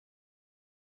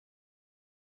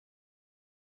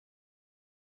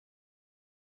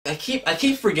I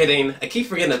keep forgetting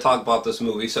to talk about this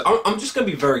movie, so I'm just gonna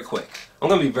be very quick. I'm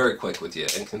gonna be very quick with you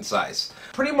and concise.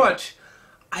 Pretty much,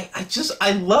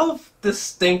 I love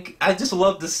this I just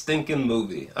love this stinking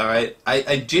movie. All right,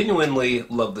 I genuinely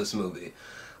love this movie.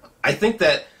 I think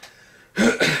that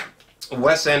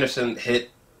Wes Anderson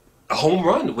hit a home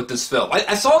run with this film.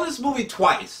 I saw this movie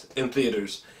twice in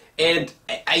theaters, and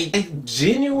I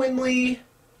genuinely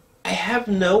I have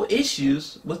no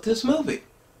issues with this movie.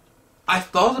 I've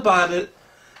thought about it.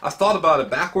 I've thought about it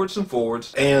backwards and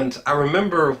forwards, and I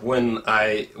remember when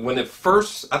it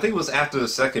first, I think it was after the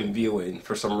second viewing,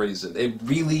 for some reason, it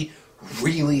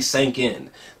really sank in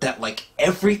that like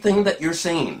everything that you're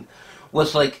saying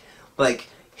was like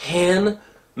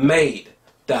handmade,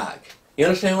 dog. You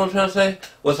understand what I'm trying to say?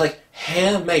 Was like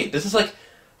handmade. This is like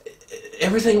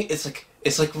everything. It's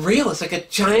like real. It's like a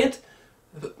giant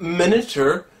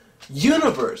miniature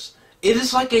universe. It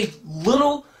is like a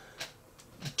little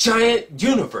giant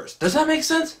universe. Does that make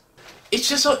sense? It's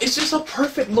just a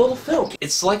perfect little film.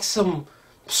 It's like some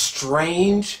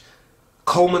strange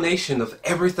culmination of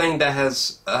everything that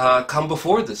has come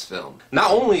before this film.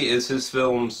 Not only is his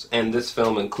films and this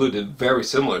film included very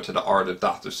similar to the art of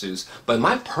Dr. Seuss, but in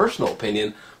my personal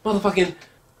opinion, motherfucking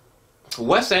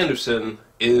Wes Anderson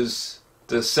is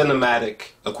the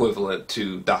cinematic equivalent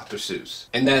to Dr. Seuss,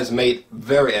 and that is made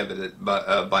very evident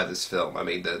by this film. I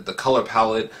mean, the color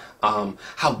palette,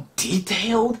 how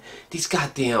detailed these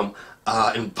goddamn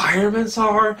environments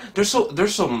are.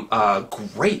 There's some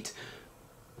great,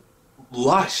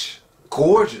 lush,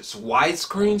 gorgeous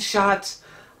widescreen shots.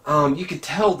 You can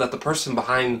tell that the person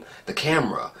behind the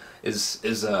camera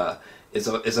is a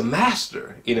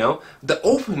master. You know, the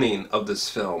opening of this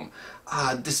film.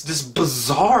 This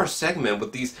bizarre segment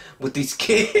with these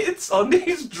kids on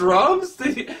these drums,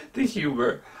 the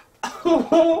humor.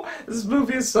 Oh, this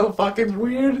movie is so fucking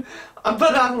weird,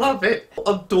 but I love it.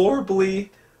 Adorably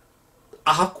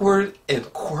awkward and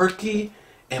quirky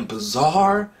and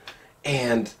bizarre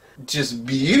and just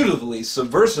beautifully,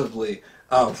 subversively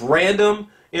random.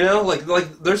 You know, like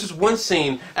there's this one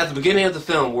scene at the beginning of the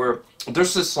film where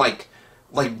there's this like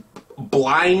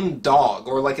blind dog,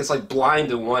 or like it's like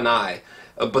blind in one eye,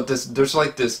 but there's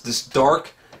like this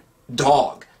dark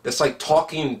dog that's like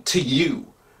talking to you,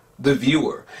 the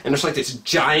viewer, and there's like this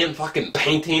giant fucking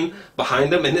painting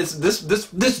behind them, and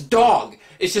this dog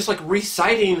is just like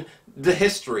reciting the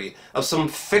history of some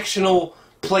fictional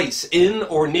place in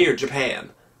or near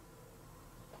Japan.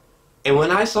 And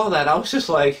when I saw that, I was just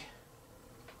like,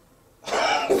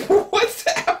 what's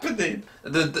happening?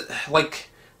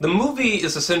 The movie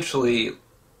is essentially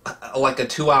like a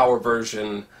 2-hour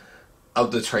version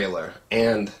of the trailer,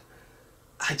 and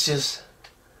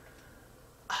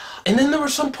and then there were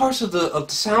some parts of the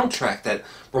soundtrack that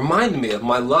reminded me of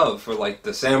my love for like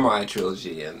the Samurai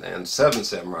trilogy and Seven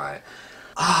Samurai.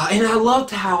 And I loved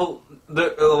how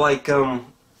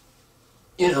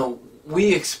you know,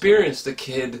 we experienced the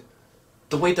kid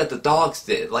the way that the dogs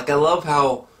did. Like I love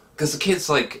how, because the kid's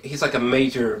like, he's like a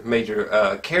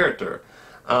major character.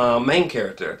 Main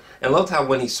character, and loved how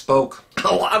when he spoke,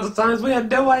 a lot of the times we had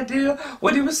no idea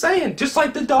what he was saying, just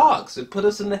like the dogs. It put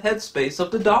us in the headspace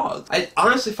of the dogs. I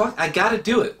honestly, I gotta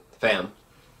do it, fam.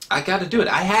 I gotta do it.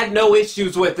 I had no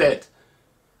issues with it.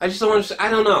 I just don't understand. I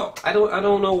don't know. I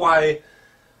don't know why.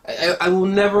 I will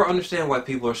never understand why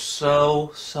people are so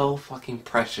fucking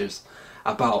precious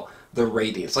about the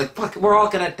ratings. Like, fuck, we're all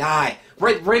gonna die.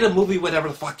 Rate a movie whatever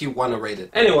the fuck you want to rate it.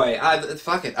 Anyway,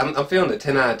 fuck it. I'm feeling it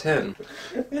 10 out of 10.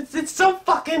 It's so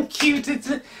fucking cute.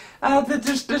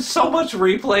 There's so much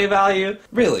replay value.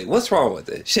 Really, what's wrong with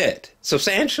it? Shit.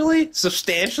 Substantially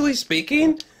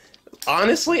speaking,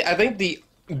 honestly, I think the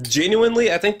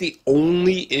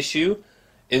only issue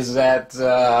is that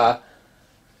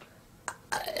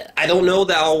I don't know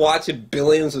that I'll watch it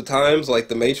billions of times like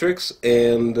The Matrix,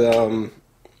 and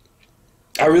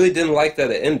I really didn't like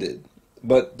that it ended.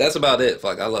 But that's about it.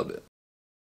 Fuck, I loved it.